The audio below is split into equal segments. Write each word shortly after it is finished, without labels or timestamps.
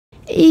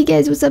Hey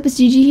guys, what's up? It's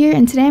Gigi here,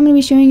 and today I'm going to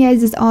be showing you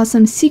guys this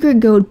awesome secret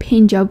gold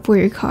paint job for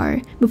your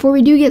car. Before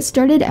we do get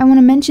started, I want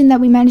to mention that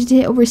we managed to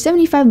hit over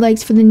 75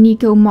 likes for the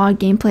Nico mod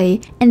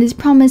gameplay, and as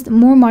promised,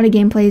 more modded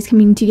gameplay is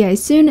coming to you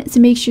guys soon, so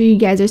make sure you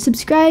guys are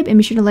subscribed and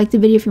be sure to like the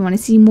video if you want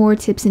to see more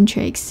tips and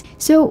tricks.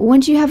 So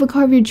once you have a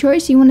car of your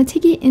choice, you want to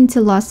take it into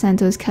Los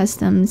Santos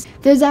Customs.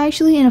 There's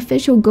actually an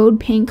official gold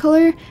paint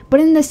color, but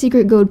in the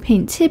secret gold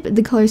paint tip,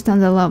 the color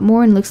stands out a lot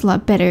more and looks a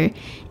lot better.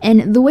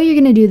 And the way you're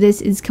going to do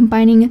this is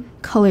combining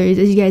colors,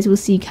 as you guys will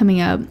see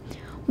coming up.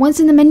 Once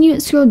in the menu,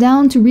 scroll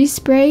down to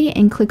respray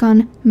and click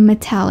on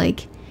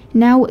metallic.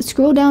 Now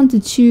scroll down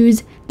to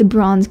choose the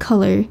bronze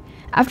color.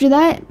 After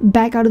that,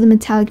 back out of the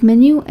metallic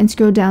menu and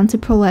scroll down to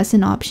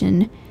pearlescent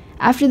option.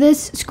 After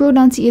this, scroll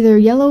down to either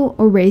yellow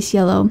or race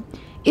yellow.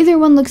 Either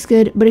one looks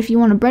good, but if you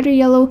want a brighter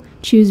yellow,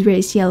 choose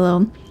race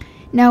yellow.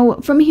 Now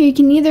from here you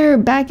can either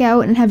back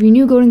out and have your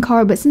new golden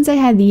car, but since I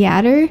had the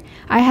adder,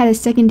 I had a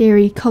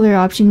secondary color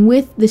option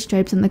with the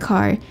stripes on the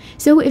car.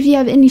 So if you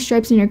have any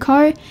stripes in your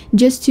car,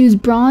 just choose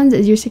bronze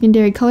as your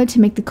secondary color to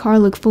make the car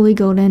look fully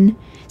golden.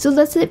 So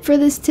that's it for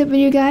this tip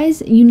video,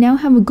 guys. You now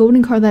have a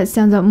golden car that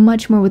stands out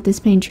much more with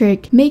this paint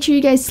trick. Make sure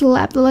you guys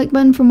slap the like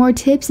button for more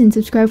tips and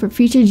subscribe for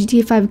future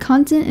GTA 5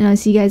 content, and I'll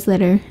see you guys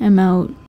later. I'm out.